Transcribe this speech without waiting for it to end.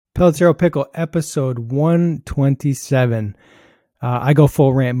Pelletero Pickle, episode 127. I go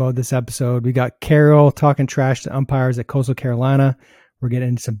full rant mode this episode. We got Carroll talking trash to umpires at Coastal Carolina. We're getting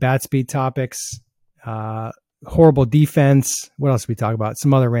into some bat speed topics, horrible defense. What else do we talk about?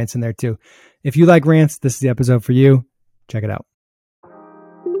 Some other rants in there too. If you like rants, this is the episode for you. Check it out.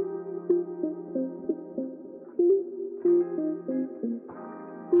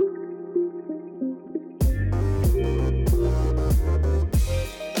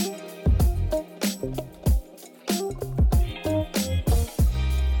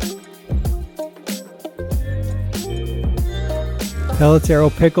 Pelletero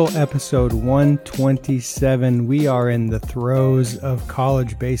Pickle, episode 127. We are in the throes of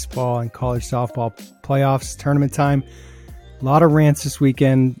college baseball and college softball playoffs, tournament time. A lot of rants this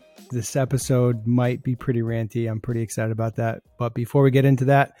weekend. This episode might be pretty ranty. I'm pretty excited about that. But before we get into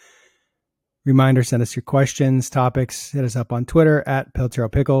that, reminder, send us your questions, topics. Hit us up on Twitter at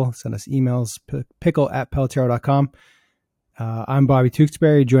Pelletero Pickle. Send us emails, pickle@pelletero.com. I'm Bobby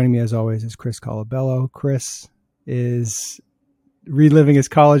Tewksbury. Joining me as always is Chris Colabello. Chris is reliving his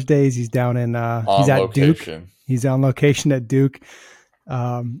college days. He's down in he's at location. Duke. He's on location at Duke.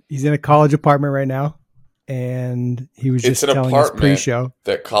 He's in a college apartment right now, and he was just telling us pre-show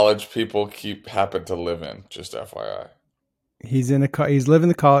that college people happen to live in. Just FYI, he's living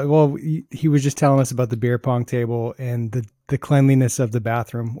the college. Well, he was just telling us about the beer pong table and the cleanliness of the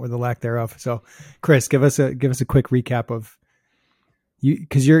bathroom or the lack thereof. So, Chris, give us a quick recap of you,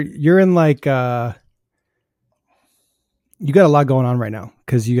 because you're in like. You got a lot going on right now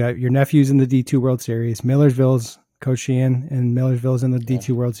because you got your nephew's in the D2 World Series. Millersville's Coach Sheehan and Millersville's in the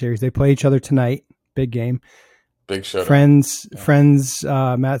D2 World Series. They play each other tonight. Big game. Big show. Friends.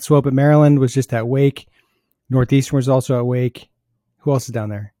 Matt Swope at Maryland was just at Wake. Northeastern was also at Wake. Who else is down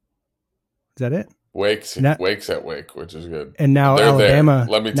there? Is that it? Wake's at Wake, which is good. And now they're Alabama.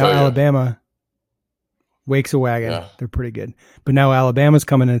 There. Let me tell you. Alabama. Wake's a wagon. Yeah. They're pretty good. But now Alabama's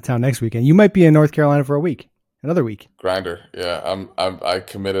coming into town next weekend. You might be in North Carolina for a week. Another week. Grinder. Yeah. I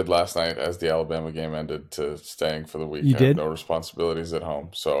committed last night as the Alabama game ended to staying for the week. You did? I have no responsibilities at home.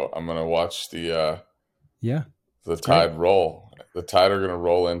 So I'm going to watch the That's Tide great. roll. The Tide are going to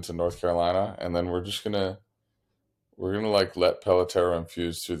roll into North Carolina, and then we're going to like let Pelletero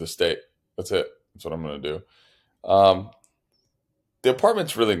infuse through the state. That's it. That's what I'm going to do. The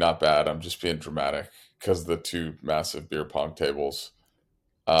apartment's really not bad. I'm just being dramatic because of the two massive beer pong tables.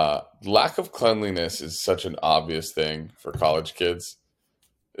 Lack of cleanliness is such an obvious thing for college kids.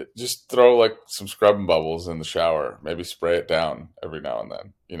 Just throw like some scrubbing bubbles in the shower, maybe spray it down every now and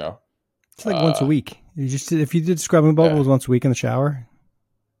then, you know? It's like once a week. If you did scrubbing bubbles once a week in the shower.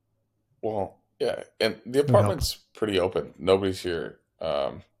 Well, yeah. And the apartment's pretty open. Nobody's here.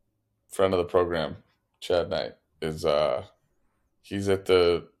 Friend of the program, Chad Knight, is he's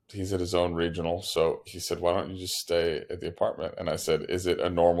at his own regional. So he said, why don't you just stay at the apartment? And I said, is it a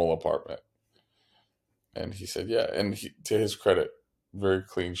normal apartment? And he said, yeah. And to his credit, very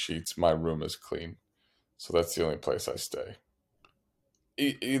clean sheets. My room is clean. So that's the only place I stay.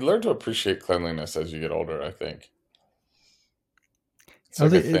 You learn to appreciate cleanliness as you get older, I think. It's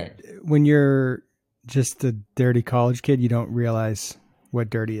like a thing. When you're just a dirty college kid, you don't realize what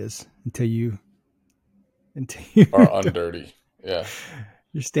dirty is until you are undirty. Yeah.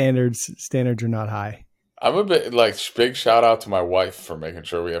 Your standards are not high. I'm a bit like big shout out to my wife for making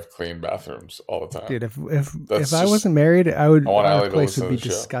sure we have clean bathrooms all the time. Dude, if I wasn't married, our place would be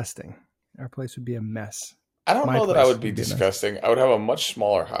disgusting. Our place would be a mess. I don't know that I would be disgusting. I would have a much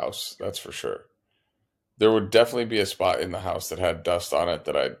smaller house, that's for sure. There would definitely be a spot in the house that had dust on it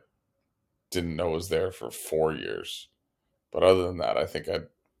that I didn't know was there for 4 years. But other than that, I think I'd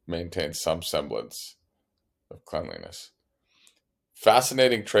maintain some semblance of cleanliness.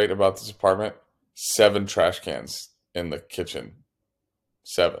 Fascinating trait about this apartment, 7 trash cans in the kitchen.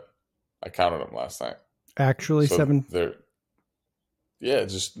 7. I counted them last night. Actually, so 7? Yeah,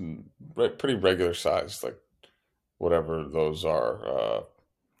 just pretty regular size, like whatever those are.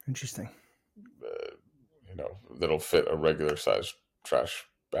 Interesting. That'll fit a regular size trash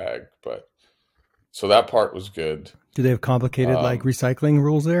bag. But so that part was good. Do they have complicated like recycling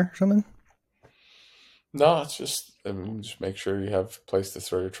rules there or something? No, it's just make sure you have a place to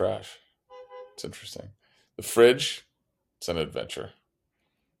throw your trash. It's interesting. The fridge, it's an adventure.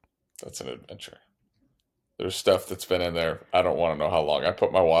 That's an adventure. There's stuff that's been in there. I don't want to know how long. I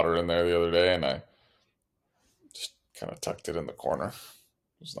put my water in there the other day and I just kind of tucked it in the corner.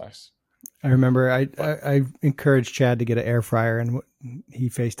 It was nice. I remember I encouraged Chad to get an air fryer, and he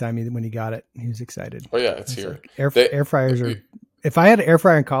FaceTimed me when he got it. He was excited. Oh yeah, it's here. Like, air fryers are. If I had an air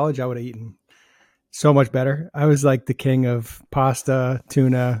fryer in college, I would have eaten so much better. I was like the king of pasta,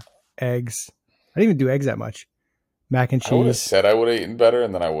 tuna, eggs. I didn't even do eggs that much. Mac and I would have cheese. said I would have eaten better,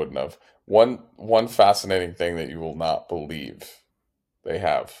 and then I wouldn't have. One fascinating thing that you will not believe they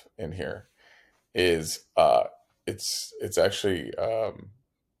have in here is it's actually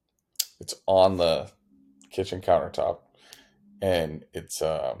it's on the kitchen countertop, and it's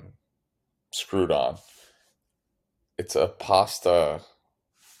screwed on. It's a pasta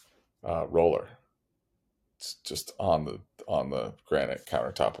roller. It's just on the granite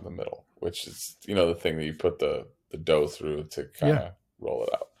countertop in the middle, which is the thing that you put the dough through to kind of roll it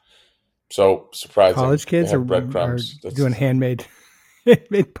out. So surprising. College kids They have are breadcrumbs. doing handmade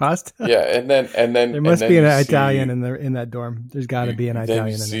pasta. Yeah, and then There must be you an see, Italian in that dorm. There's got to be an then Italian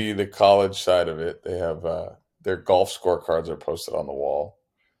you in there. see the college side of it. They have their golf scorecards are posted on the wall.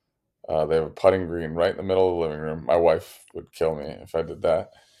 They have a putting green right in the middle of the living room. My wife would kill me if I did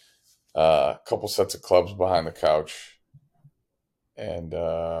that. A couple sets of clubs behind the couch, and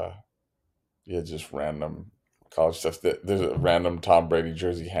just random college stuff. There's a random Tom Brady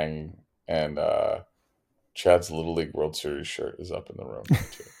jersey hanging, and Chad's Little League World Series shirt is up in the room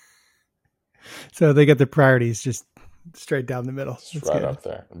too. So they get the priorities just straight down the middle. It's right up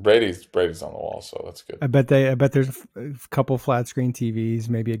there. Brady's on the wall, so that's good. I bet there's a couple flat screen TVs,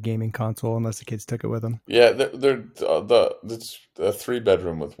 maybe a gaming console, unless the kids took it with them. Yeah, it's a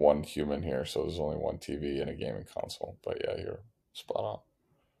 3-bedroom with one human here, so there's only one TV and a gaming console. But yeah, you're spot on.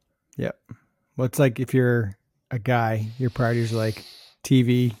 Yeah. Well, it's like if you're a guy, your priorities are like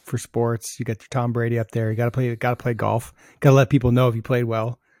TV for sports. You got your Tom Brady up there. You got to play golf. Got to let people know if you played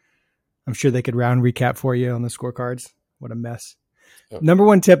well. I'm sure they could round recap for you on the scorecards. What a mess. Yep. Number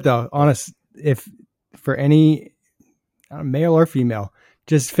one tip, though, honest, if for any male or female,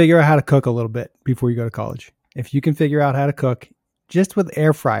 just figure out how to cook a little bit before you go to college. If you can figure out how to cook just with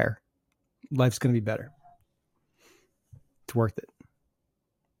air fryer, life's going to be better. It's worth it.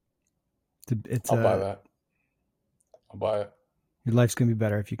 I'll buy that. I'll buy it. Your life's going to be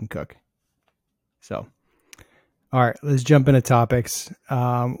better if you can cook. So, all right, let's jump into topics.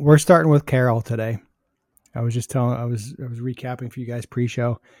 We're starting with Carroll today. I was recapping for you guys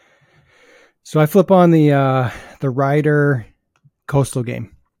pre-show. So I flip on the Rider Coastal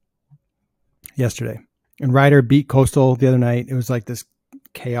game yesterday, and Rider beat Coastal the other night. It was like this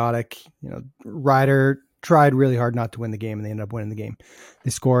chaotic, Rider tried really hard not to win the game, and they ended up winning the game.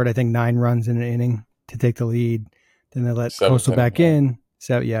 They scored, I think, 9 runs in an inning to take the lead. Then they let Coastal back in.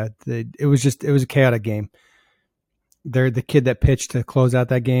 So yeah, it was a chaotic game. The kid that pitched to close out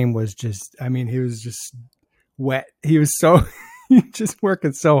that game was just, he was just wet. He was just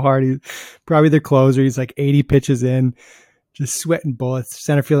working so hard. He's probably their closer. He's like 80 pitches in, just sweating bullets.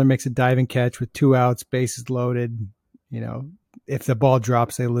 Center fielder makes a diving catch with 2 outs, bases loaded. If the ball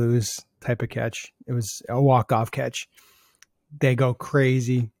drops, they lose type of catch. It was a walk-off catch. They go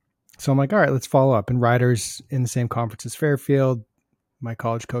crazy. So I'm like, all right, let's follow up. And Rider's in the same conference as Fairfield. My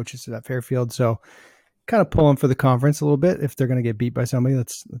college coach is at Fairfield. So kind of pulling for the conference a little bit. If they're going to get beat by somebody,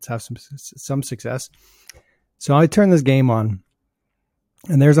 let's have some success. So I turn this game on,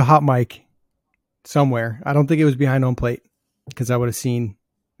 and there's a hot mic somewhere. I don't think it was behind home plate because I would have seen.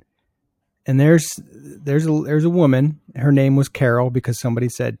 And there's a woman. Her name was Carol because somebody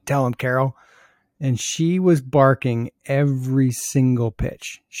said, "Tell him, Carol." And she was barking every single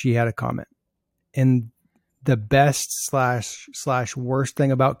pitch. She had a comment. And the best slash worst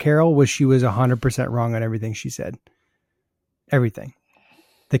thing about Carol was she was 100% wrong on everything she said. Everything.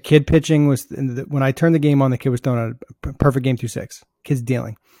 The kid pitching was, when I turned the game on, the kid was throwing a perfect game through 6. Kid's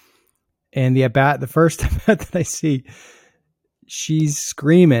dealing. And the first at bat that I see, she's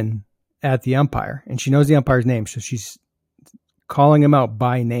screaming at the umpire, and she knows the umpire's name. So she's calling him out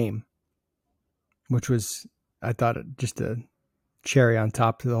by name, which was, I thought, just a cherry on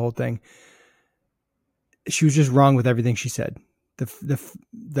top to the whole thing. She was just wrong with everything she said. The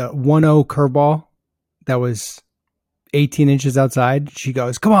 1-0 curveball that was 18 inches outside, she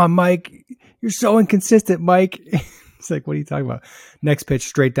goes, "Come on, Mike. You're so inconsistent, Mike." It's like, what are you talking about? Next pitch,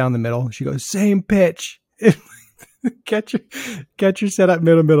 straight down the middle. She goes, "Same pitch." Catcher set up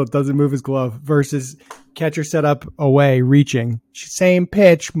middle, doesn't move his glove, versus catcher set up away, reaching. Same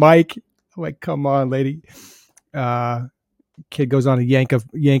pitch, Mike. I'm like, come on, lady. Kid goes on to yank a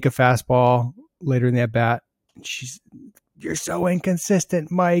fastball later in the at bat. "You're so inconsistent,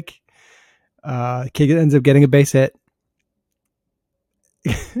 Mike." Kid ends up getting a base hit.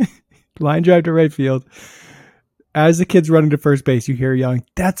 Line drive to right field. As the kid's running to first base, you hear yelling,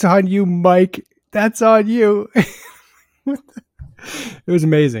 "That's on you, Mike. That's on you." It was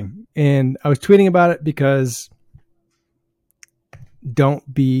amazing. And I was tweeting about it because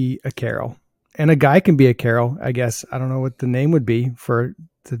don't be a Carol. And a guy can be a Carol, I guess. I don't know what the name would be for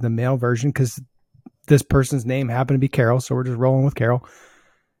the male version because this person's name happened to be Carol, so we're just rolling with Carol.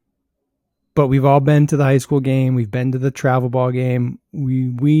 But we've all been to the high school game. We've been to the travel ball game.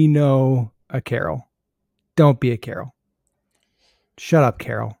 We know a Carol. Don't be a Carol. Shut up,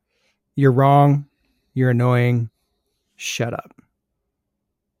 Carol. You're wrong. You're annoying. Shut up.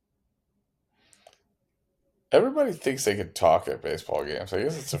 Everybody thinks they can talk at baseball games. I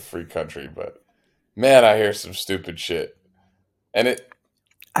guess it's a free country, but man, I hear some stupid shit. And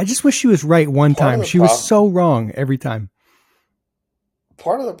I just wish she was right one time. She was so wrong every time.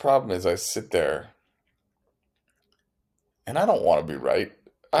 Part of the problem is I sit there and I don't want to be right.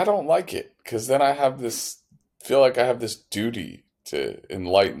 I don't like it because then I feel like I have this duty to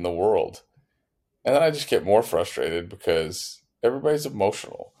enlighten the world. And then I just get more frustrated because everybody's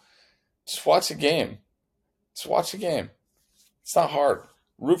emotional. Just watch a game. Just watch a game. It's not hard.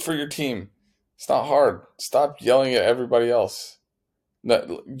 Root for your team. It's not hard. Stop yelling at everybody else.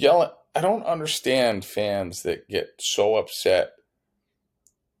 I don't understand fans that get so upset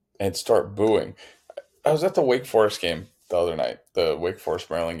and start booing. I was at the Wake Forest game the other night, the Wake Forest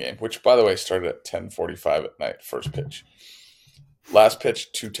Maryland game, which, by the way, started at 10:45 at night, first pitch. Last pitch,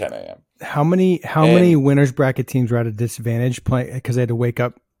 2:10 a.m. How many winners bracket teams were at a disadvantage because they had to wake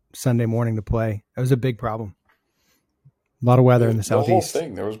up Sunday morning to play? That was a big problem. A lot of weather in the Southeast. The whole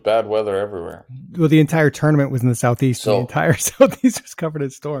thing, there was bad weather everywhere. Well, the entire tournament was in the Southeast. So the entire Southeast was covered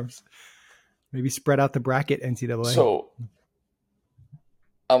in storms. Maybe spread out the bracket, NCAA. So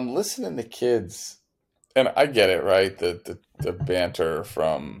I'm listening to kids, and I get it, right? The banter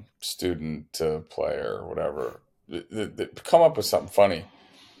from student to player or whatever. They come up with something funny.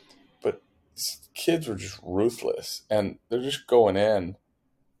 But kids were just ruthless, and they're just going in.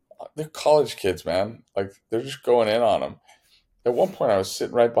 They're college kids, man. Like, they're just going in on them. At one point, I was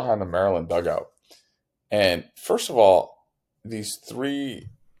sitting right behind the Maryland dugout. And first of all, these three,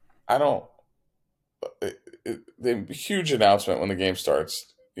 the huge announcement when the game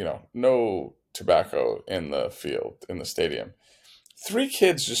starts, no tobacco in the field, in the stadium. Three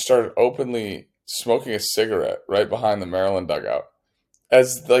kids just started openly smoking a cigarette right behind the Maryland dugout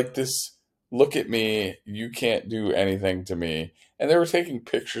as like this, look at me, you can't do anything to me. And they were taking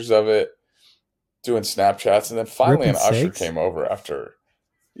pictures of it, doing Snapchats, and then finally an usher came over after,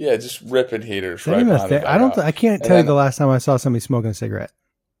 just ripping heaters right behind the dugout. I can't tell you the last time I saw somebody smoking a cigarette.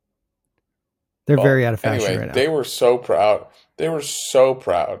 They're very out of fashion right now. They were so proud. They were so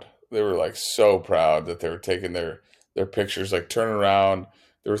proud. They were like so proud that they were taking their pictures, like turning around.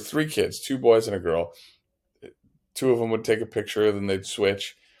 There were three kids, two boys and a girl. Two of them would take a picture, then they'd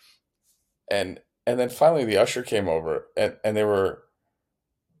switch. And then finally the usher came over, and they were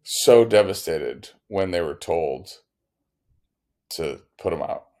so devastated when they were told to put them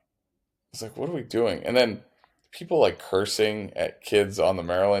out. It's like, what are we doing? And then people like cursing at kids on the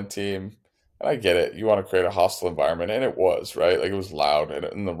Maryland team. And I get it. You want to create a hostile environment. And it was, right? Like, it was loud and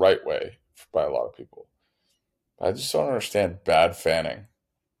in the right way by a lot of people. I just don't understand bad fanning.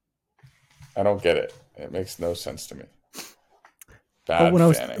 I don't get it. It makes no sense to me. Bad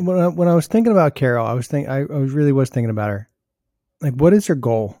fanning. When I was thinking about Carol, I really was thinking about her. Like, what is her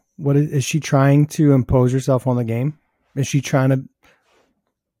goal? Is she trying to impose herself on the game? Is she trying to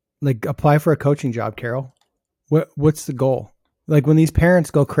like apply for a coaching job, Carol? What's the goal? Like, when these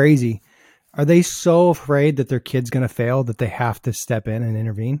parents go crazy, are they so afraid that their kid's going to fail that they have to step in and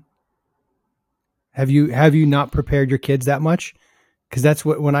intervene? Have you not prepared your kids that much? Because that's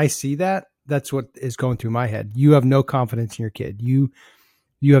when I see that, that's what is going through my head. You have no confidence in your kid. You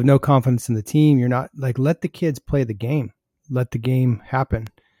have no confidence in the team. You're not like, let the kids play the game. Let the game happen.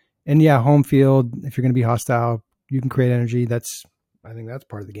 And yeah, home field, if you're going to be hostile, you can create energy. I think that's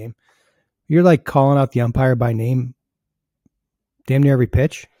part of the game. You're like calling out the umpire by name damn near every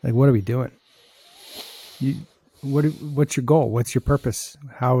pitch. Like, what are we doing? What's your goal? What's your purpose?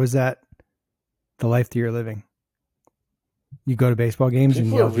 How is that the life that you're living? You go to baseball games and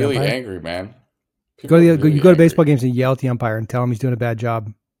yell at the umpire? People are really angry, man. You go to baseball games and yell at the umpire and tell him he's doing a bad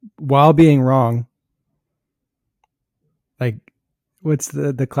job while being wrong. Like, what's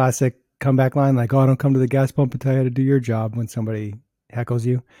the classic comeback line? Like, oh, don't come to the gas pump and tell you how to do your job when somebody heckles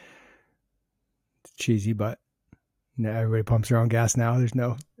you. It's cheesy, but everybody pumps their own gas now.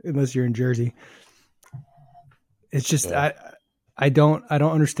 Unless you're in Jersey. It's just, yeah. I don't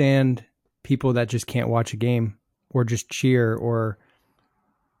understand people that just can't watch a game or just cheer, or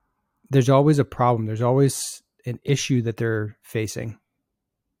there's always a problem. There's always an issue that they're facing.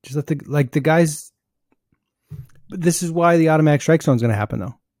 Just let the guys, this is why the automatic strike zone is going to happen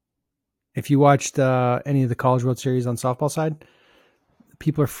though. If you watched any of the College World Series on softball side,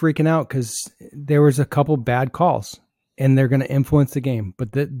 people are freaking out because there was a couple bad calls and they're going to influence the game.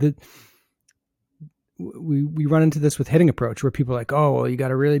 But we run into this with hitting approach where people are like, oh, well, you got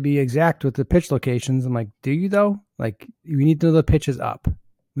to really be exact with the pitch locations. I'm like, do you though? Like, we need to know the pitch is up.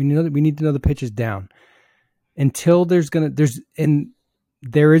 We need to know the pitch is down. Until there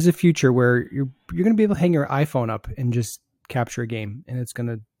is a future where you're going to be able to hang your iPhone up and just capture a game, and it's going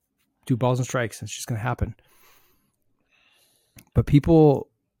to do balls and strikes. It's just going to happen. But people,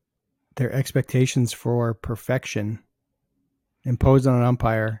 their expectations for perfection imposed on an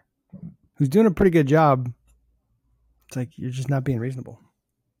umpire who's doing a pretty good job, it's like you're just not being reasonable.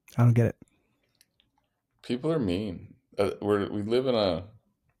 I don't get it. People are mean. We live in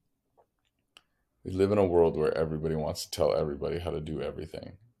a world where everybody wants to tell everybody how to do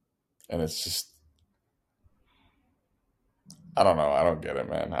everything, and it's just, I don't know. I don't get it,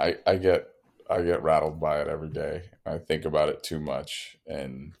 man. I get rattled by it every day. I think about it too much,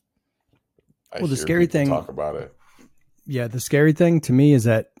 and the scary thing, talk about it. Yeah, the scary thing to me is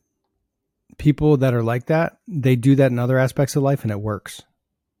that people that are like that, they do that in other aspects of life and it works.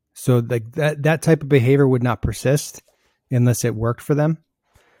 So like that type of behavior would not persist unless it worked for them.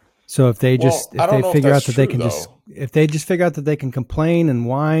 So if they figure out that they can complain and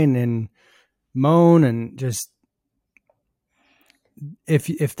whine and moan and just,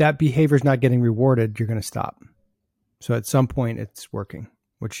 if that behavior is not getting rewarded, you're going to stop. So at some point it's working,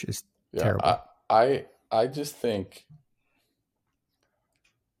 which is terrible. I just think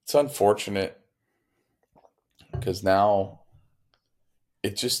it's unfortunate because now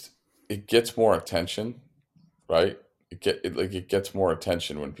it gets more attention, right? It gets more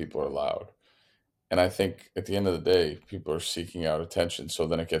attention when people are loud. And I think at the end of the day, people are seeking out attention. So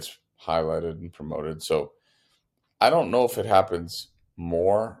then it gets highlighted and promoted. So I don't know if it happens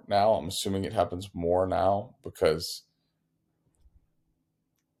more now. I'm assuming it happens more now because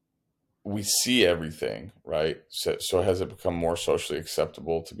we see everything, right? So has it become more socially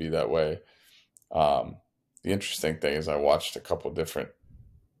acceptable to be that way? The interesting thing is I watched a couple different,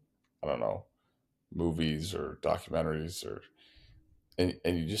 I don't know, movies or documentaries and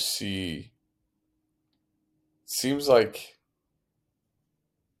you just see, seems like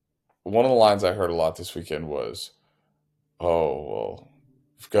one of the lines I heard a lot this weekend was, oh, well,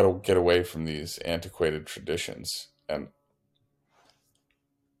 we've got to get away from these antiquated traditions. And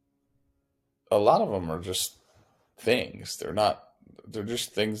a lot of them are just things. They're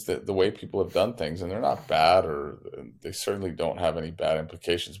just things that the way people have done things, and they're not bad, or they certainly don't have any bad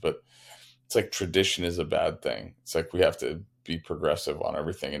implications, but it's like tradition is a bad thing. It's like we have to be progressive on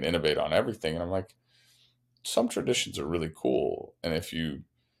everything and innovate on everything. And I'm like, some traditions are really cool. And if you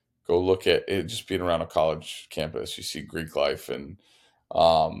go look at it, just being around a college campus, you see Greek life and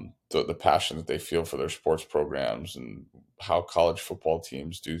the passion that they feel for their sports programs and how college football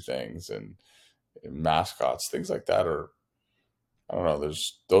teams do things and mascots, things like that are, I don't know,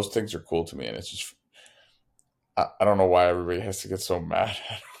 those things are cool to me. And it's just, I don't know why everybody has to get so mad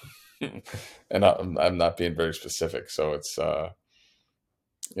at them. And I'm not being very specific. So it's,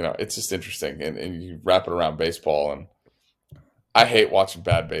 it's just interesting. And you wrap it around baseball, and I hate watching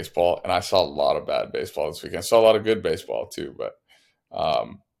bad baseball, and I saw a lot of bad baseball this weekend. I saw a lot of good baseball too, but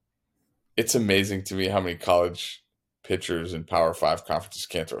it's amazing to me how many college pitchers in Power 5 conferences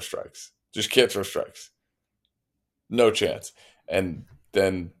can't throw strikes. Just can't throw strikes. No chance. And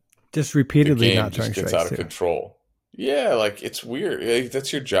then just repeatedly the game not throwing gets strikes out of control. Yeah, like it's weird. Like,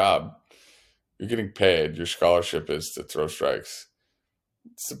 that's your job. You're getting paid. Your scholarship is to throw strikes.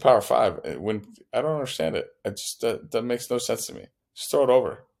 It's the Power 5. When I don't understand it. It just that makes no sense to me. Just throw it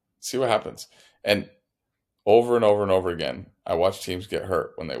over. See what happens. And over and over and over again, I watch teams get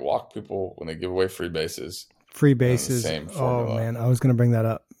hurt when they walk people, when they give away free bases. Free bases. Oh man, I was going to bring that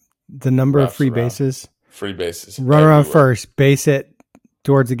up. The number of free bases. Free bases. Run around first, base it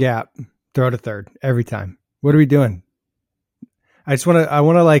towards the gap, throw to third every time. What are we doing? I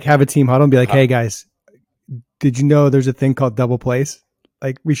want to like have a team huddle and be like, hey guys, did you know there's a thing called double plays?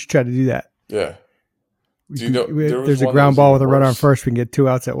 Like we should try to do that. Yeah. There's a ground ball with a runner on first. We can get 2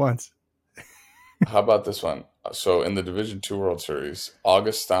 outs at once. How about this one? So in the Division II World Series,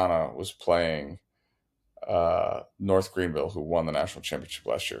 Augustana was playing North Greenville, who won the national championship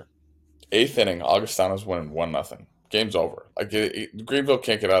last year. 8th inning, Augustana's winning 1-0. Game's over. Like Greenville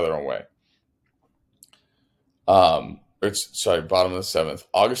can't get out of their own way. Bottom of the 7th.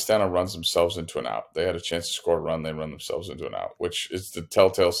 Augustana runs themselves into an out. They had a chance to score a run. They run themselves into an out, which is the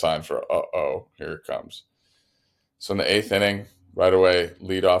telltale sign for, here it comes. So in the 8th inning, right away,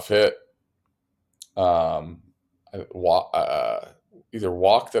 leadoff hit. Either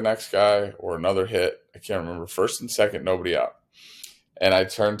walk the next guy or another hit. I can't remember. First and second, nobody out. And I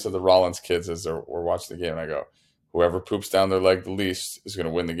turned to the Rollins kids as we're watching the game, and I go, whoever poops down their leg the least is going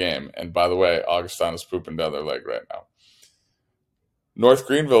to win the game. And by the way, Augustine is pooping down their leg right now. North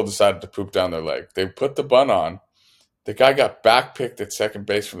Greenville decided to poop down their leg. They put the bunt on. The guy got backpicked at second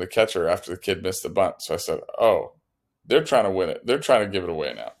base from the catcher after the kid missed the bunt. So I said, oh, they're trying to win it. They're trying to give it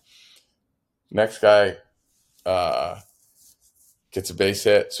away now. Next guy gets a base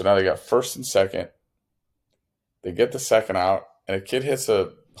hit. So now they got first and second. They get the second out, and a kid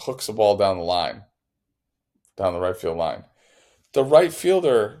hooks a ball down the line, down the right field line. The right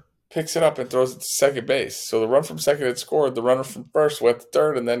fielder picks it up and throws it to second base. So the run from second had scored. The runner from first went to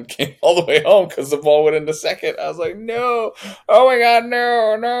third and then came all the way home because the ball went into second. I was like, no. Oh, my God,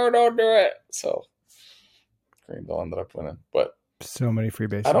 no, don't do it. So Greenville ended up winning. But so many free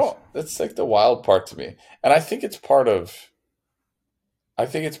bases. That's like the wild part to me. And I think it's part of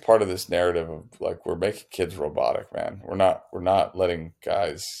this narrative of like we're making kids robotic, man. We're not letting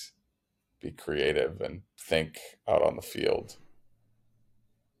guys be creative and think out on the field.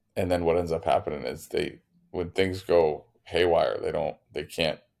 And then what ends up happening is when things go haywire, they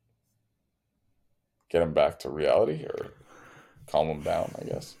can't get them back to reality or calm them down, I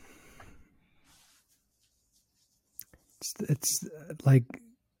guess. It's like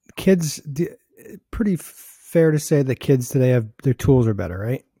kids, pretty fair to say that kids today their tools are better,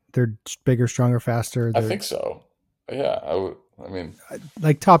 right? They're bigger, stronger, faster. I think so. Yeah. I mean,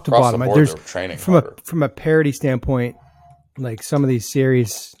 like top to bottom, there's training from a parity standpoint, like some of these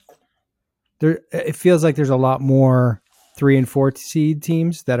series, it feels like there's a lot more 3 and 4 seed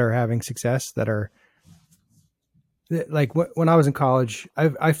teams that are having success that are like when I was in college,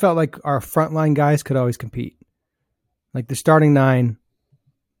 I felt like our frontline guys could always compete. Like the starting 9,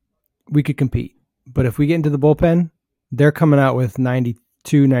 we could compete. But if we get into the bullpen, they're coming out with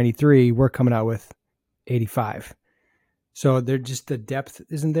 92, 93. We're coming out with 85. So they're just the depth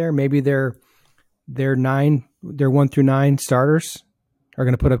isn't there. Maybe their 1 through 9 starters are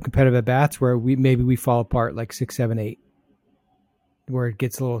going to put up competitive at bats where we fall apart like 6, 7, 8, where it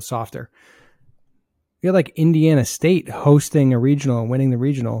gets a little softer. You got like Indiana State hosting a regional and winning the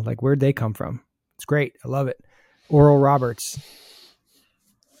regional. Like where'd they come from? It's great. I love it. Oral Roberts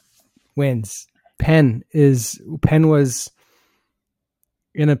wins. Penn was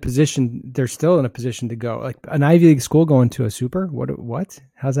in a position. They're still in a position to go. Like an Ivy League school going to a super. What?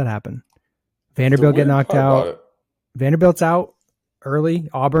 How's that happen? Vanderbilt get knocked out. Vanderbilt's out early.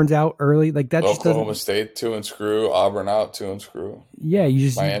 Auburn's out early. Like that. Oklahoma State 2 and screw. Auburn out 2 and screw. Yeah, you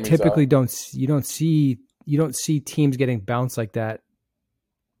just typically don't see teams getting bounced like that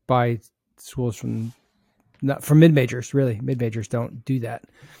by schools from mid majors. Really, mid majors don't do that.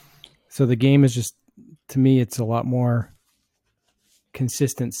 So the game is just, to me, it's a lot more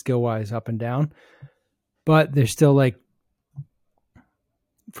consistent skill wise up and down. But there's still like,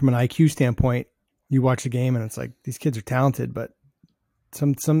 from an IQ standpoint, you watch the game and it's like these kids are talented, but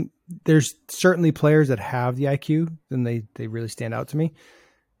there's certainly players that have the IQ, and they really stand out to me.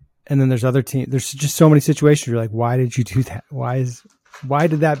 And then there's other teams. There's just so many situations you're like, why did you do that? Why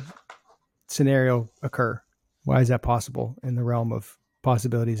did that scenario occur? Why is that possible in the realm of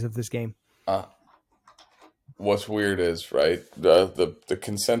possibilities of this game? What's weird is, right, the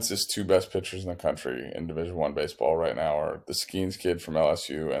consensus 2 best pitchers in the country in Division I baseball right now are the Skeens kid from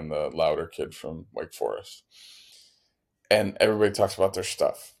LSU and the Louder kid from Wake Forest. And everybody talks about their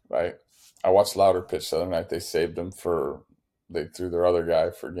stuff, right? I watched Louder pitch the other night. They saved him they threw their other guy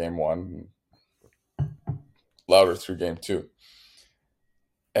for game 1. Louder threw game 2.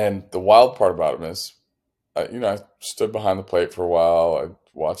 And the wild part about him is, I stood behind the plate for a while. I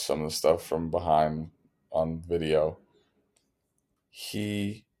watched some of the stuff from behind on video.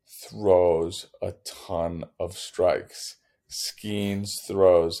 He throws a ton of strikes. Skeens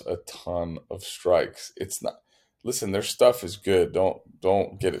throws a ton of strikes. It's not. Listen, their stuff is good.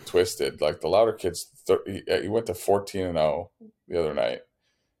 Don't get it twisted. Like the Louder kids, he went to 14-0 the other night.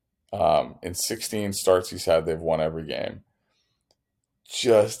 In 16 starts he's had, they've won every game.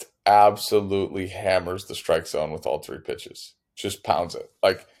 Just absolutely hammers the strike zone with all 3 pitches. Just pounds it.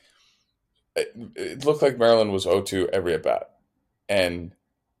 Like it looked like Maryland was 0-2 every at bat. And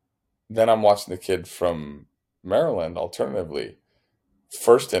then I'm watching the kid from Maryland alternatively.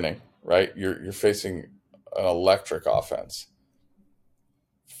 First inning, right? You're facing an electric offense.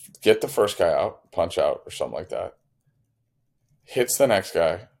 Get the first guy out, punch out or something like that. Hits the next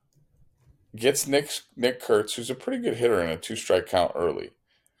guy. Gets Nick Kurtz, who's a pretty good hitter, in a 2-strike count early.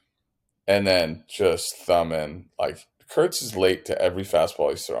 And then just thumb in. Like Kurtz is late to every fastball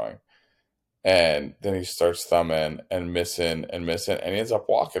he's throwing. And then he starts thumbing and missing, and he ends up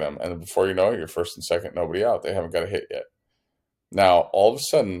walking him. And before you know it, you're first and second, nobody out. They haven't got a hit yet. Now, all of a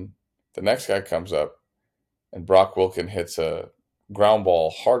sudden, the next guy comes up and Brock Wilken hits a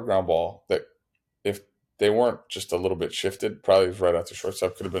hard ground ball that if they weren't just a little bit shifted, probably was right after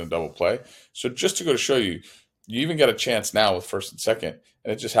shortstop, could have been a double play. So just to go to show you, you even got a chance now with first and second,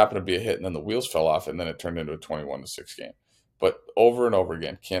 and it just happened to be a hit, and then the wheels fell off, and then it turned into a 21-6 game. But over and over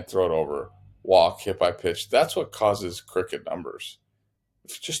again, can't throw it over, walk, hit by pitch. That's what causes cricket numbers.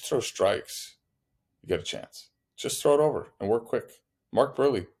 If you just throw strikes, you get a chance. Just throw it over and work quick. Mark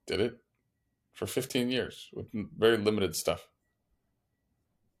Burley did it for 15 years with very limited stuff.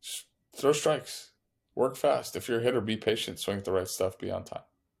 Just throw strikes. Work fast. If you're a hitter, be patient, swing at the right stuff, be on time.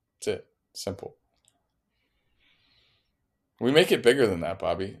 That's it. Simple. We make it bigger than that,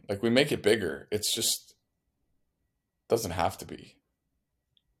 Bobby. Like, we make it bigger. It's just doesn't have to be.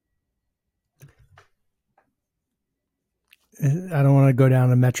 I don't want to go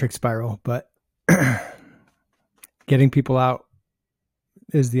down a metric spiral, but getting people out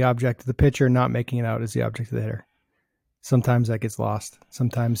is the object of the pitcher. Not making it out is the object of the hitter. Sometimes that gets lost.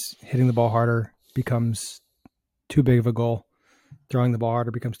 Sometimes hitting the ball harder becomes too big of a goal. Throwing the ball harder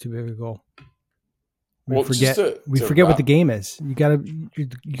becomes too big of a goal. We forget what the game is. You gotta be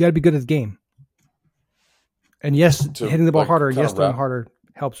good at the game. And yes, hitting the ball harder, yes, throwing harder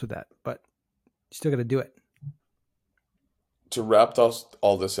helps with that, but you still got to do it. To wrap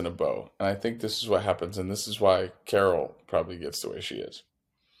all this in a bow, and I think this is what happens, and this is why Carol probably gets the way she is.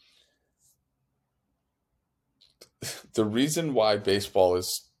 The reason why baseball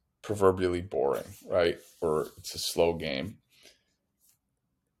is proverbially boring, right? Or it's a slow game.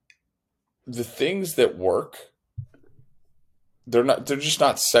 The things that work, they're just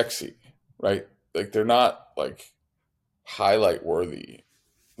not sexy, right? Like, they're not like highlight worthy.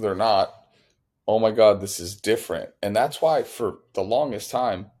 They're not, oh my God, this is different. And that's why for the longest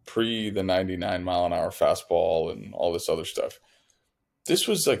time, pre the 99 mile an hour fastball and all this other stuff, this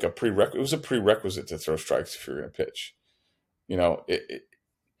was like it was a prerequisite to throw strikes if you're going to pitch. You know,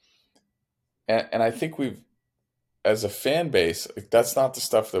 and I think as a fan base, like, that's not the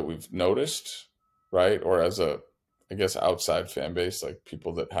stuff that we've noticed, right? Or as a, I guess, outside fan base, like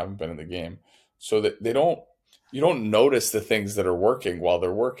people that haven't been in the game, so that you don't notice the things that are working while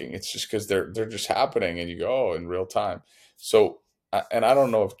they're working. It's just because they're just happening, and you go, oh, in real time. So, and I don't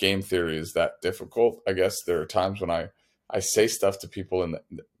know if game theory is that difficult. I guess there are times when I say stuff to people and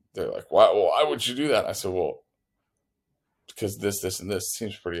they're like, why would you do that? And I said, well, because this, and this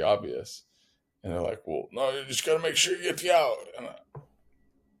seems pretty obvious. And they're like, well, no, you just got to make sure you get the out. And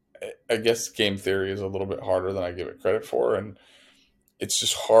I guess game theory is a little bit harder than I give it credit for. And it's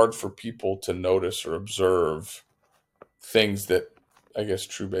just hard for people to notice or observe things that I guess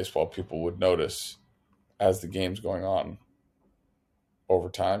true baseball people would notice as the game's going on over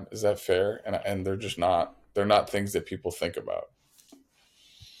time. Is that fair? And they're just not, they're not things that people think about.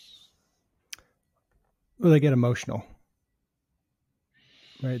 Well, they get emotional,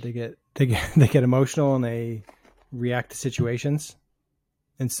 right? They get emotional and they react to situations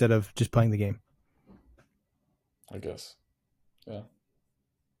instead of just playing the game. I guess. Yeah.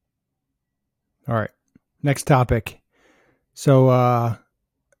 All right. Next topic. So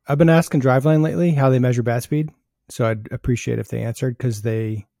I've been asking Driveline lately how they measure bat speed. So I'd appreciate if they answered, because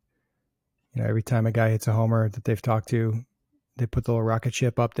they, every time a guy hits a homer that they've talked to, they put the little rocket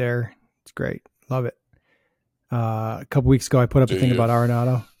ship up there. It's great. Love it. A couple weeks ago, I put up a thing about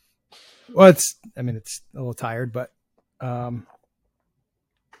Arenado. Well, it's a little tired, but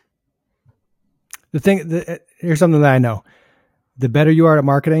here's something that I know. The better you are at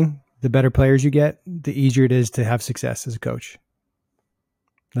marketing, the better players you get, the easier it is to have success as a coach.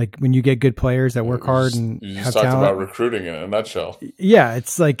 Like, when you get good players that work hard and you have just talked talent, about recruiting in a nutshell. Yeah,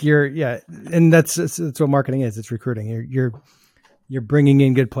 it's like and that's what marketing is. It's recruiting. You're bringing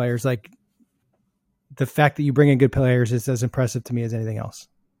in good players. Like, the fact that you bring in good players is as impressive to me as anything else.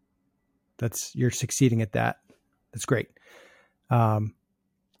 You're succeeding at that. That's great. But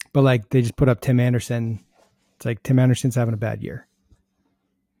like, they just put up Tim Anderson. It's like, Tim Anderson's having a bad year.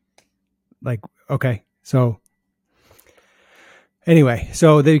 Like, okay. So anyway,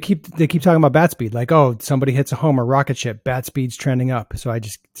 so they keep talking about bat speed. Like, oh, somebody hits a homer, rocket ship, bat speed's trending up. So I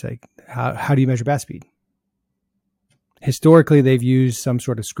just say, how do you measure bat speed? Historically, they've used some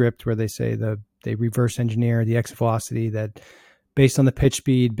sort of script where they say they reverse engineer the exit velocity, that based on the pitch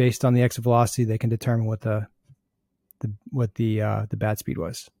speed, based on the exit velocity, they can determine what the bat speed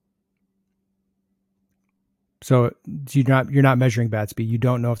was. So you're not measuring bat speed. You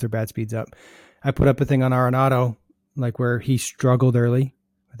don't know if their bat speed's up. I put up a thing on Arenado, like, where he struggled early.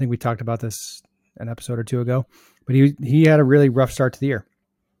 I think we talked about this an episode or two ago, but he had a really rough start to the year.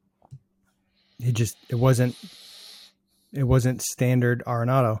 It wasn't It wasn't standard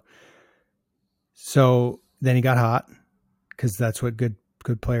Arenado. So then he got hot, because that's what good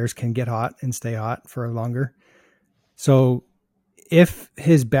players can get hot and stay hot for longer. So if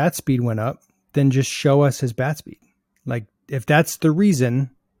his bat speed went up, then just show us his bat speed. Like, if that's the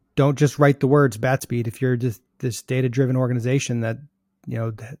reason, don't just write the words bat speed. If you're just this data-driven organization that,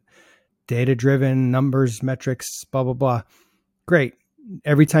 data-driven numbers, metrics, blah, blah, blah, great.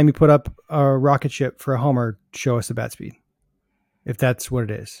 Every time you put up a rocket ship for a homer, show us the bat speed. If that's what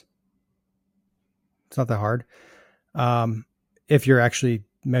it is. It's not that hard. If you're actually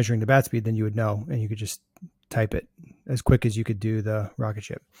measuring the bat speed, then you would know, and you could just type it as quick as you could do the rocket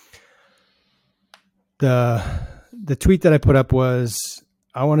ship. The tweet that I put up was,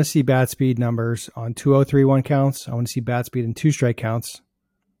 I want to see bat speed numbers on 2-0-3-1 counts. I want to see bat speed in 2-strike counts.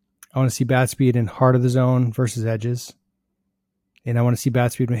 I want to see bat speed in heart of the zone versus edges. And I want to see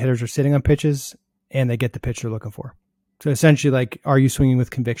bat speed when hitters are sitting on pitches and they get the pitch they're looking for. So essentially, like, are you swinging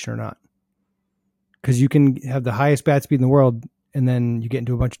with conviction or not? Because you can have the highest bat speed in the world, and then you get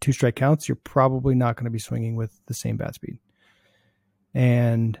into a bunch of 2-strike counts, you're probably not going to be swinging with the same bat speed.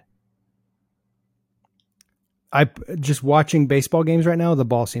 And I just watching baseball games right now, the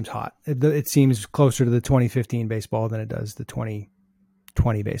ball seems hot. It seems closer to the 2015 baseball than it does the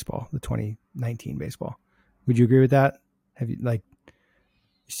 2020 baseball, the 2019 baseball. Would you agree with that? Have you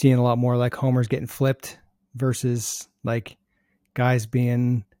seeing a lot more like homers getting flipped versus like guys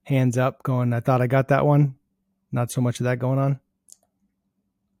being hands up going, I thought I got that one? Not so much of that going on.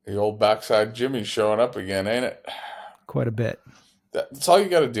 The old backside Jimmy showing up again, ain't it? Quite a bit. That's all you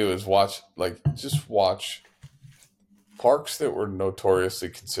got to do is watch parks that were notoriously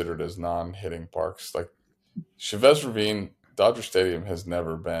considered as non-hitting parks. Like Chavez Ravine, Dodger Stadium has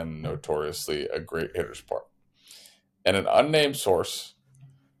never been notoriously a great hitter's park. And an unnamed source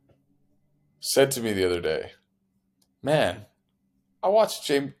said to me the other day, man, I watched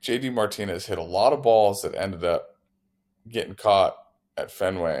J.D. Martinez hit a lot of balls that ended up getting caught at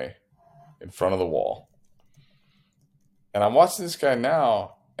Fenway in front of the wall. And I'm watching this guy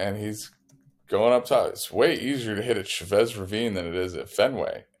now, and he's going up top. It's way easier to hit at Chavez Ravine than it is at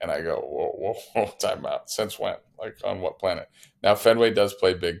Fenway. And I go, whoa, time out. Since when? Like, on what planet? Now, Fenway does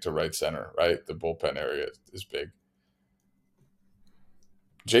play big to right center, right? The bullpen area is big.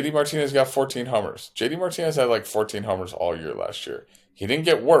 J.D. Martinez got 14 homers. J.D. Martinez had like 14 homers all year last year. He didn't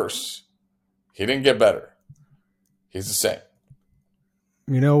get worse. He didn't get better. He's the same.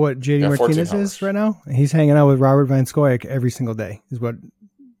 You know what J.D. Martinez is right now? He's hanging out with Robert Van Scoyoc every single day is what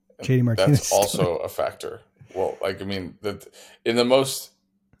J.D. Martinez That's also a factor. Well, in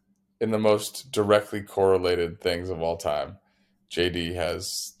the most directly correlated things of all time, J.D.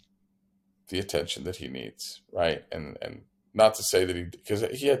 has the attention that he needs, right? And not to say that because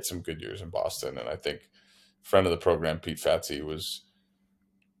he had some good years in Boston, and I think friend of the program, Pete Fatsi,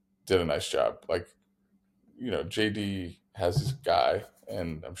 did a nice job. Like, JD has his guy,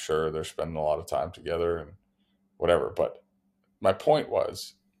 and I'm sure they're spending a lot of time together and whatever. But my point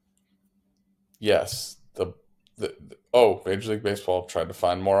was, yes, Major League Baseball tried to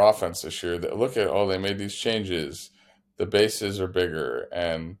find more offense this year. They made these changes. The bases are bigger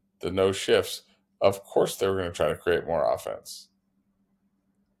and the no shifts. Of course they were going to try to create more offense.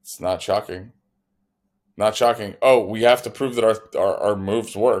 It's not shocking. Not shocking. Oh, we have to prove that our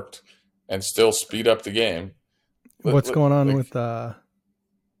moves worked and still speed up the game. What's going on with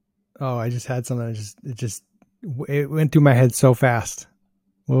I just had something. It went through my head so fast.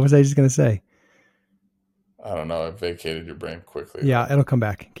 What was I just going to say? I don't know. It vacated your brain quickly. Yeah, it'll come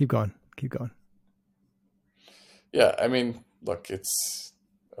back. Keep going. Yeah, I mean, look,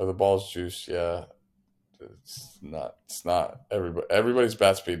 the ball's juice. Yeah, it's not everybody's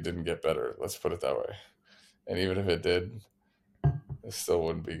bat speed didn't get better. Let's put it that way. And even if it did, it still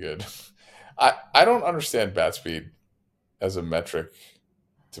wouldn't be good. I don't understand bat speed as a metric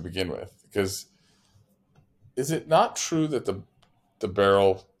to begin with, because is it not true that the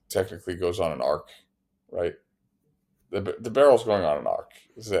barrel technically goes on an arc, right? The barrel's going on an arc.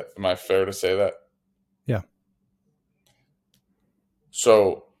 Am I fair to say that? Yeah.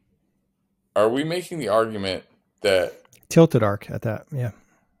 So are we making the argument that tilted arc at that? Yeah.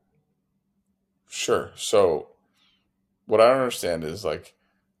 Sure. So what I don't understand is, like,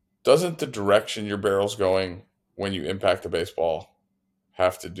 doesn't the direction your barrel's going when you impact the baseball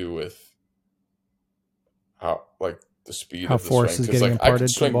have to do with how, like, the speed how of the force swing? Is getting like, I could imparted to the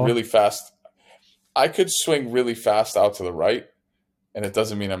swing ball? really fast. I could swing really fast out to the right, and it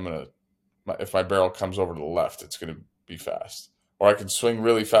doesn't mean if my barrel comes over to the left, it's going to be fast. Or I could swing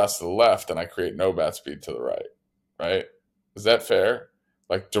really fast to the left and I create no bat speed to the right. Right? Is that fair?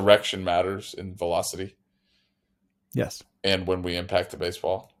 Like, direction matters in velocity? Yes. and when we impact the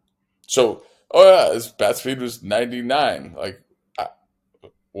baseball. So, oh yeah, his bat speed was 99. Like,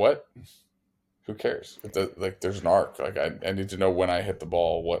 what? Who cares? There's an arc. Like, I need to know when I hit the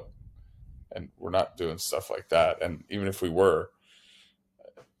ball, what, and we're not doing stuff like that. And even if we were,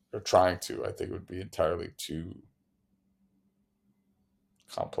 or trying to, I think it would be entirely too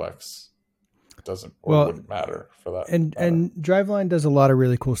complex. It doesn't, or wouldn't matter for that. And Driveline does a lot of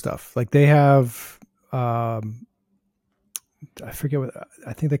really cool stuff. Like they have, I forget what,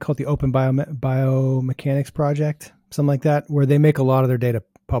 I think they call it the Open Biomechanics Project, something like that, where they make a lot of their data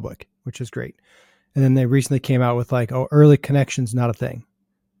public, which is great. And then they recently came out with like, oh, early connection's not a thing.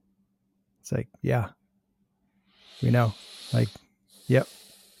 It's like, yeah, we know. Like, yep.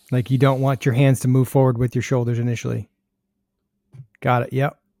 Like you don't want your hands to move forward with your shoulders initially. Got it.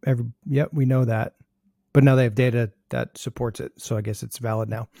 Yep. Yep. We know that. But now they have data that supports it. So I guess it's valid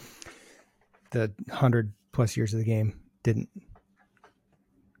now. The 100+ years of the game didn't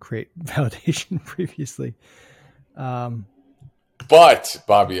create validation previously. But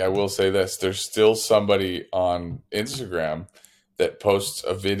Bobby, I will say this. There's still somebody on Instagram that posts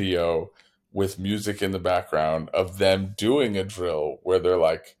a video with music in the background of them doing a drill where they're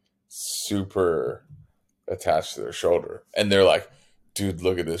like super attached to their shoulder. And they're like, dude,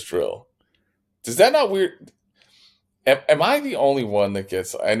 look at this drill. Does that not weird? Am I the only one that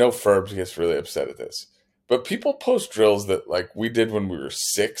gets, I know Ferbs gets really upset at this, but people post drills that like we did when we were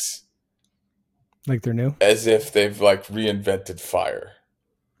 6. Like they're new? As if they've like reinvented fire.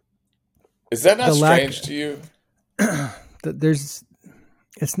 Is that not strange to you?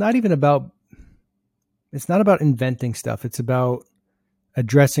 It's not about inventing stuff. It's about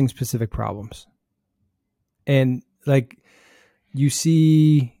addressing specific problems. And like you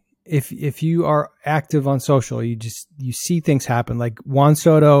see, if you are active on social, you see things happen. Like Juan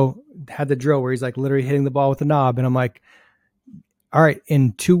Soto had the drill where he's like literally hitting the ball with a knob. And I'm like, all right,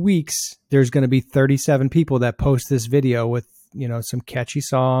 in 2 weeks, there's going to be 37 people that post this video with, some catchy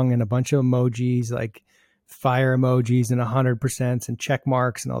song and a bunch of emojis, like fire emojis and 100% and check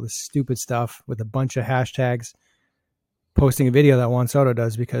marks and all this stupid stuff with a bunch of hashtags, posting a video that Juan Soto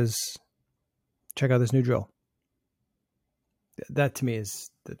does because check out this new drill. That to me is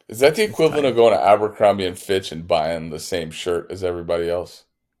that the equivalent of going to Abercrombie and Fitch and buying the same shirt as everybody else?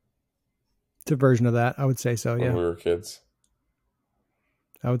 It's a version of that. I would say so. When we were kids.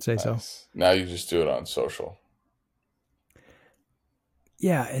 I would say so. Now you just do it on social.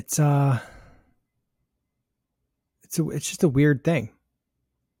 Yeah, it's just a weird thing.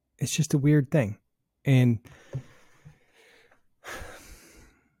 It's just a weird thing. And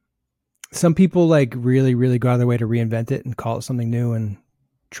some people like really, really go out of their way to reinvent it and call it something new and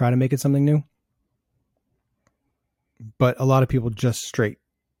try to make it something new. But a lot of people just straight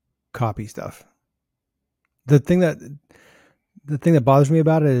copy stuff. The thing that bothers me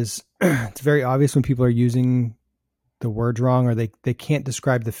about it is it's very obvious when people are using the words wrong or they can't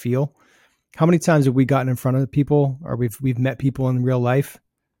describe the feel. How many times have we gotten in front of people or we've met people in real life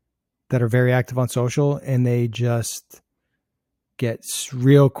that are very active on social and they just get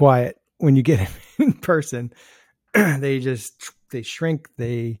real quiet when you get in person? They shrink.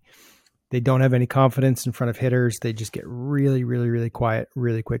 They don't have any confidence in front of hitters. They just get really, really, really quiet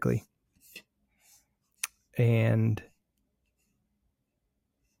really quickly. And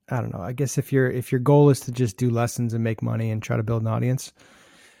I don't know. I guess if your goal is to just do lessons and make money and try to build an audience,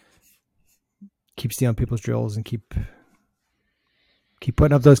 keep stealing people's drills and keep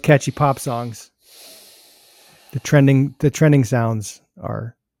putting up those catchy pop songs. The trending sounds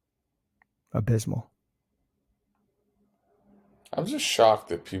are abysmal. I'm just shocked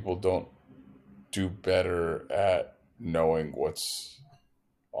that people don't do better at knowing what's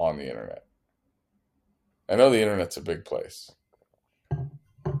on the internet. I know the internet's a big place.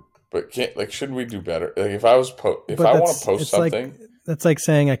 But shouldn't we do better? Like if I want to post something, that's like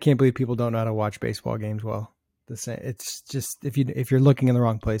saying I can't believe people don't know how to watch baseball games well. It's just if you're looking in the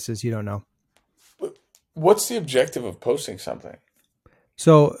wrong places, you don't know. But what's the objective of posting something?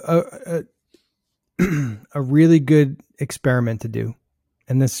 So a really good experiment to do,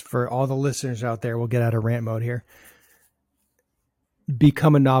 and this for all the listeners out there, we'll get out of rant mode here.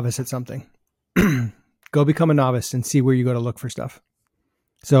 Become a novice at something. Go become a novice and see where you go to look for stuff.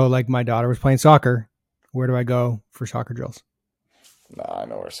 So like my daughter was playing soccer. Where do I go for soccer drills? Nah, I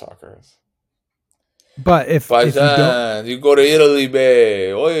know where soccer is. But if you don't, you go to Italy,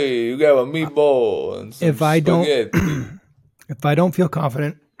 babe. Oy, you got a meatball and some spaghetti. If I don't feel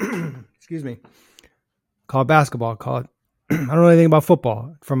confident, excuse me, call it basketball. Call it. I don't know anything about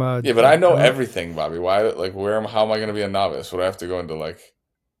football. But I know everything, Bobby. Why? Like, how am I going to be a novice? Would I have to go into like?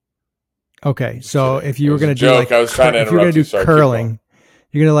 Okay, so if you were It was going a to do joke. like, I was trying to if you're going interrupt to you. do Sorry, keep going. curling,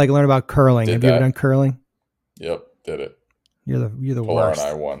 you're going to like learn about curling. Did Have you ever that. done curling? Yep, did it. You're the Pilar worst. and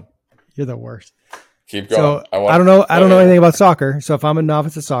I won. You're the worst. Keep going. So I don't know. I don't know anything about soccer. So if I'm a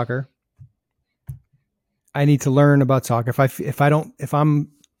novice at soccer, I need to learn about soccer. If I'm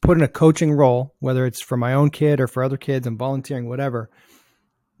put in a coaching role, whether it's for my own kid or for other kids, I'm volunteering, whatever.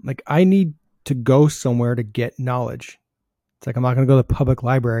 Like I need to go somewhere to get knowledge. It's like I'm not going to go to the public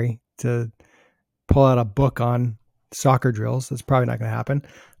library to pull out a book on soccer drills. That's probably not going to happen.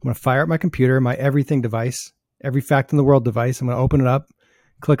 I'm going to fire up my computer, my everything device, every fact in the world device. I'm going to open it up,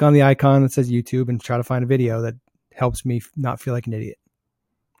 click on the icon that says YouTube, and try to find a video that helps me not feel like an idiot.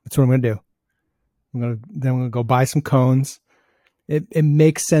 That's what I'm going to do. I'm going to go buy some cones. It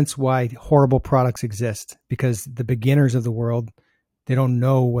makes sense why horrible products exist, because the beginners of the world, they don't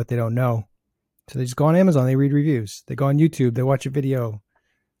know what they don't know. So they just go on Amazon, they read reviews. They go on YouTube, they watch a video.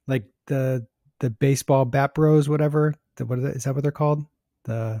 Like the baseball bat bros, whatever. Is that what they're called?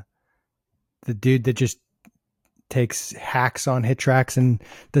 The dude that just takes hacks on hit tracks and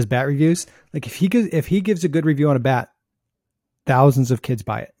does bat reviews. Like if he gives a good review on a bat, thousands of kids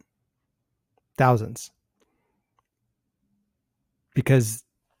buy it. Thousands. Because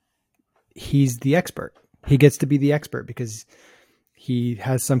he's the expert. He gets to be the expert because he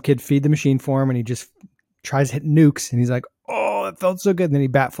has some kid feed the machine for him and he just tries to hit nukes and he's like, oh, it felt so good. And then he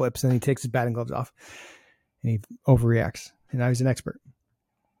bat flips and he takes his batting gloves off and he overreacts. And now he's an expert.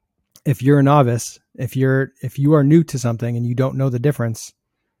 If you're a novice, if you are new to something and you don't know the difference,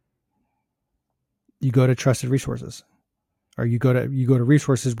 you go to trusted resources, or you go to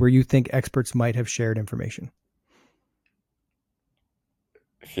resources where you think experts might have shared information.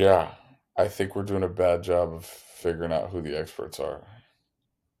 Yeah, I think we're doing a bad job of figuring out who the experts are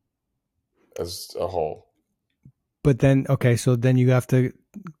as a whole. But then, okay, so then you have to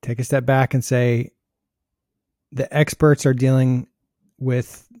take a step back and say the experts are dealing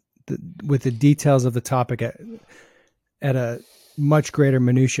with the details of the topic at a much greater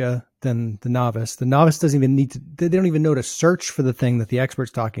minutia than the novice. The novice doesn't even they don't even know to search for the thing that the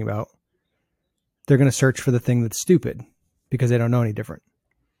expert's talking about. They're going to search for the thing that's stupid because they don't know any different.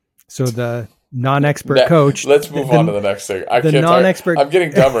 So the non-expert coach. Let's move on to the next thing. I'm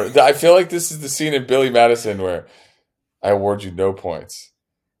getting dumber. I feel like this is the scene in Billy Madison where I award you no points.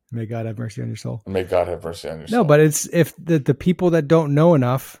 May God have mercy on your soul. May God have mercy on your soul. No, but it's if the people that don't know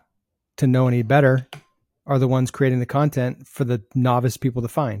enough to know any better are the ones creating the content for the novice people to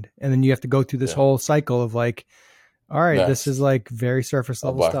find. And then you have to go through this whole cycle of like, all right, this is like very surface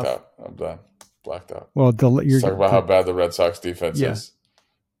level stuff. Out. I'm done. Blacked out. Well, you're talking about how bad the Red Sox defense is.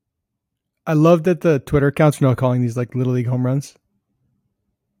 I love that the Twitter accounts are now calling these like Little League home runs.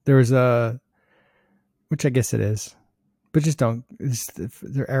 There was which I guess it is, but just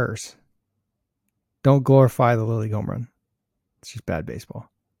they're errors. Don't glorify the Little League home run. It's just bad baseball.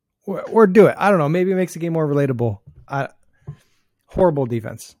 Or do it. I don't know. Maybe it makes the game more relatable. Horrible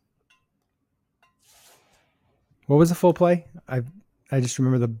defense. What was the full play? I just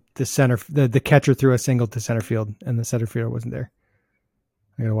remember the catcher threw a single to center field and the center fielder wasn't there.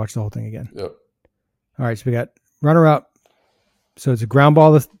 I got to watch the whole thing again. Yep. All right. So we got runner up. So it's a ground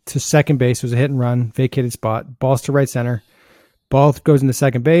ball to second base. It was a hit and run, vacated spot. Ball's to right center. Ball goes into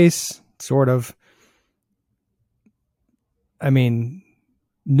second base, sort of. I mean,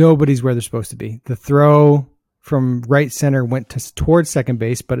 nobody's where they're supposed to be. The throw from right center went towards second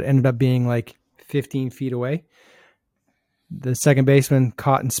base, but it ended up being like 15 feet away. The second baseman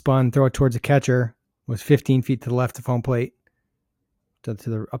caught and spun, throw it towards the catcher, was 15 feet to the left of home plate,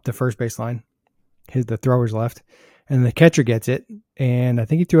 up the first baseline. The thrower's left. And the catcher gets it, and I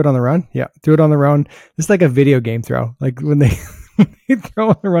think he threw it on the run. Yeah, threw it on the run. It's like a video game throw. Like when they throw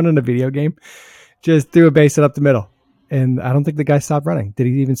on the run in a video game, just threw a base hit up the middle. And I don't think the guy stopped running. Did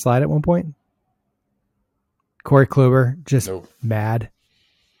he even slide at one point? Corey Kluber, just mad.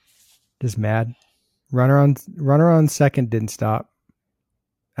 Just mad. Runner on second didn't stop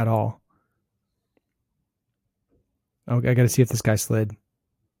at all. Okay, I got to see if this guy slid.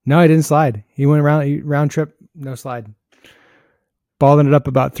 No, he didn't slide. He went round trip, no slide. Ball ended up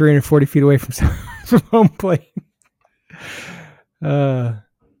about 340 feet away from home plate.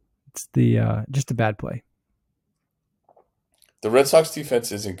 It's just a bad play. The Red Sox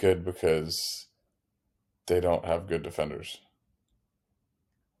defense isn't good because they don't have good defenders.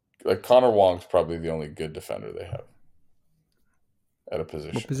 Like Connor Wong's probably the only good defender they have at a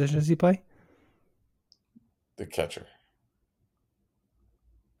position. What position does he play? The catcher.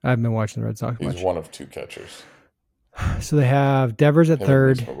 I haven't been watching the Red Sox much. He's one of two catchers. So they have Devers at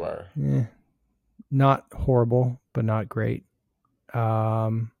third. Yeah. Not horrible, but not great.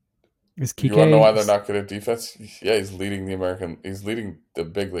 Is You want to know why they're Kike? not good at defense? Yeah, he's leading the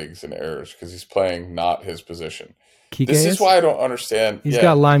big leagues in errors because he's playing not his position. Kike This is is? why I don't understand. He's got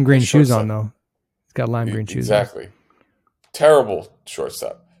Yeah, he lime green plays shoes on, shortstop. though. He's got lime green shoes on. Exactly. Terrible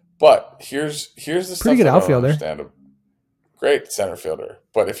shortstop. But here's the Pretty stuff good that I don't outfielder. understand. Great center fielder.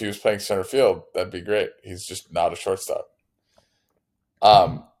 But if he was playing center field, that'd be great. He's just not a shortstop.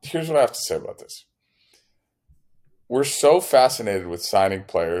 Here's what I have to say about this. We're so fascinated with signing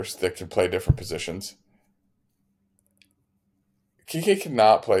players that can play different positions. Kike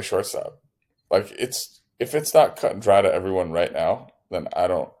cannot play shortstop. Like if it's not cut and dry to everyone right now, then I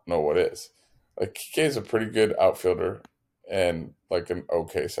don't know what is. Like Kike is a pretty good outfielder and like an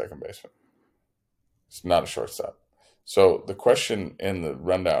okay second baseman. It's not a shortstop. So the question in the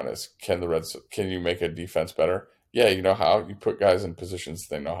rundown is: can you make a defense better? Yeah, you know how. You put guys in positions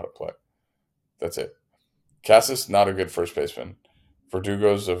they know how to play. That's it. Cassis, not a good first baseman.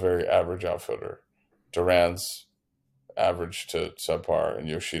 Verdugo's a very average outfielder. Duran's average to subpar, and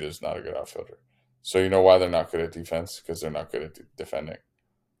Yoshida's not a good outfielder. So you know why they're not good at defense? Because they're not good at defending.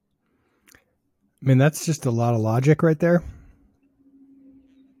 I mean, that's just a lot of logic right there.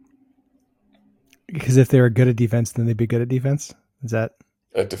 Because if they were good at defense, then they'd be good at defense. Is that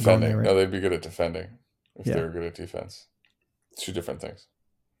at defending? Right? No, they'd be good at defending if Yeah. they were good at defense. It's two different things.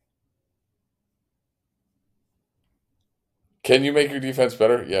 Can you make your defense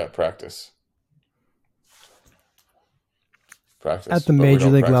better? Yeah, practice. Practice. At the major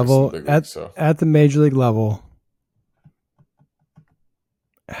league level, at the major league level,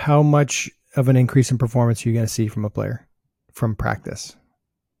 how much of an increase in performance are you going to see from a player from practice?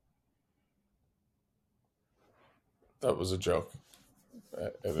 That was a joke. I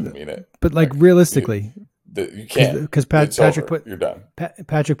didn't mean it. But like realistically, you can't, because Patrick put you're done.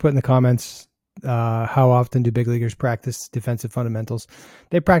 Patrick put in the comments, how often do big leaguers practice defensive fundamentals?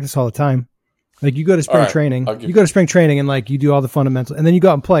 They practice all the time. Like you go to spring training, and like you do all the fundamentals, and then you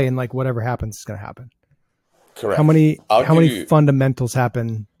go out and play, and like whatever happens is going to happen. Correct. How many fundamentals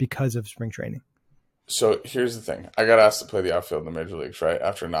happen because of spring training? So here's the thing: I got asked to play the outfield in the major leagues, right?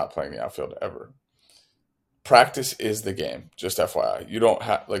 After not playing the outfield ever. Practice is the game. Just FYI, you don't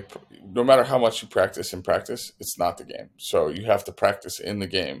have no matter how much you practice in practice, it's not the game. So you have to practice in the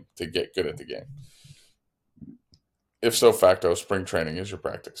game to get good at the game. If so facto, spring training is your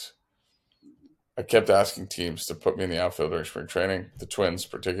practice. I kept asking teams to put me in the outfield during spring training. The Twins,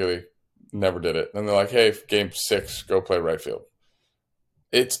 particularly, never did it. And they're like, "Hey, game 6, go play right field."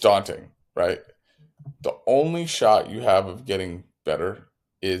 It's daunting, right? The only shot you have of getting better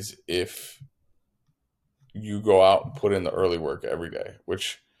is if you go out and put in the early work every day,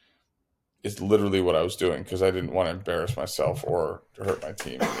 which is literally what I was doing because I didn't want to embarrass myself or hurt my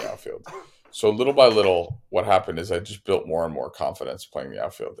team in the outfield. So little by little, what happened is I just built more and more confidence playing the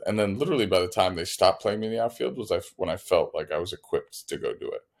outfield. And then literally by the time they stopped playing me in the outfield was when I felt like I was equipped to go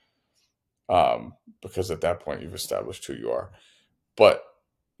do it. Because at that point, you've established who you are. But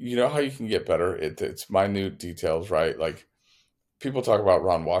you know how you can get better? It's minute details, right? Like, people talk about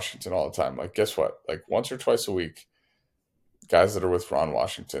Ron Washington all the time. Like, guess what? Like once or twice a week, guys that are with Ron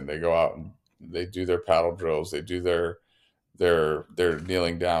Washington, they go out and they do their paddle drills. They do their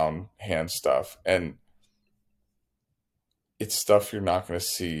kneeling down hand stuff. And it's stuff you're not going to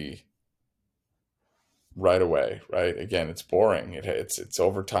see right away, right? Again, it's boring. It's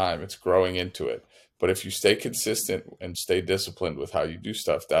over time. It's growing into it. But if you stay consistent and stay disciplined with how you do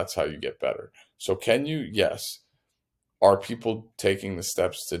stuff, that's how you get better. So can you? Yes. Are people taking the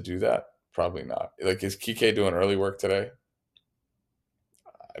steps to do that? Probably not. Like, is Kike doing early work today?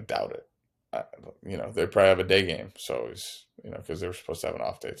 I doubt it. They probably have a day game. So he's, because they were supposed to have an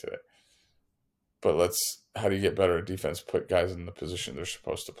off day today. But how do you get better at defense? Put guys in the position they're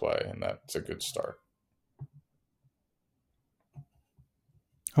supposed to play. And that's a good start.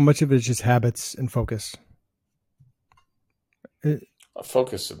 How much of it is just habits and focus?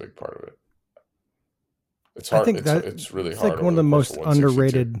 Focus is a big part of it. It's hard. It's really hard. Like one of the most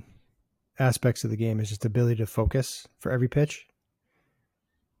underrated aspects of the game is just the ability to focus for every pitch.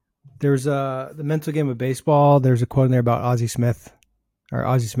 There's the mental game of baseball. There's a quote in there about Ozzie Smith, or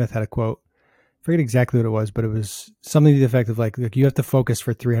Ozzie Smith had a quote. I forget exactly what it was, but it was something to the effect of like you have to focus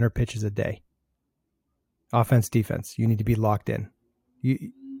for 300 pitches a day. Offense, defense. You need to be locked in.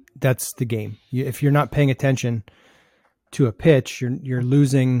 That's the game. If you're not paying attention to a pitch, you're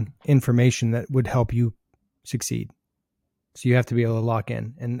losing information that would help you succeed. So you have to be able to lock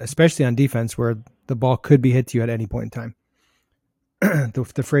in, and especially on defense where the ball could be hit to you at any point in time.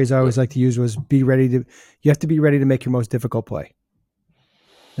 The phrase I always like to use was you have to be ready to make your most difficult play.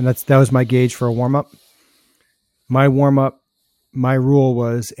 And that was my gauge for a warm up. My warm up my rule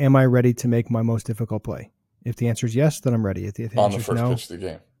was, am I ready to make my most difficult play? If the answer is yes, then I'm ready. If the on answer the is first no, pitch of the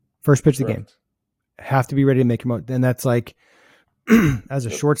game. First pitch of the game. Have to be ready to make your most. And that's like, as a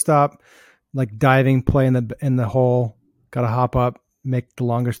shortstop, like diving, play in the hole, got to hop up, make the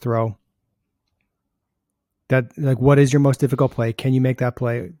longest throw. That, like, what is your most difficult play? Can you make that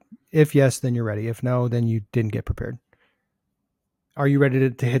play? If yes, then you're ready. If no, then you didn't get prepared. Are you ready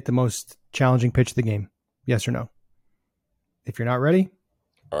to hit the most challenging pitch of the game? Yes or no? If you're not ready,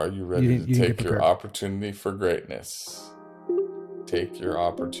 are you ready to take your opportunity for greatness? Take your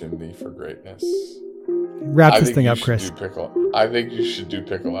opportunity for greatness. Wrap this thing up, Chris. I think you should do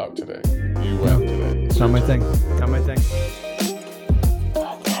pickle out today. You went today. It's not my thing. Not my thing.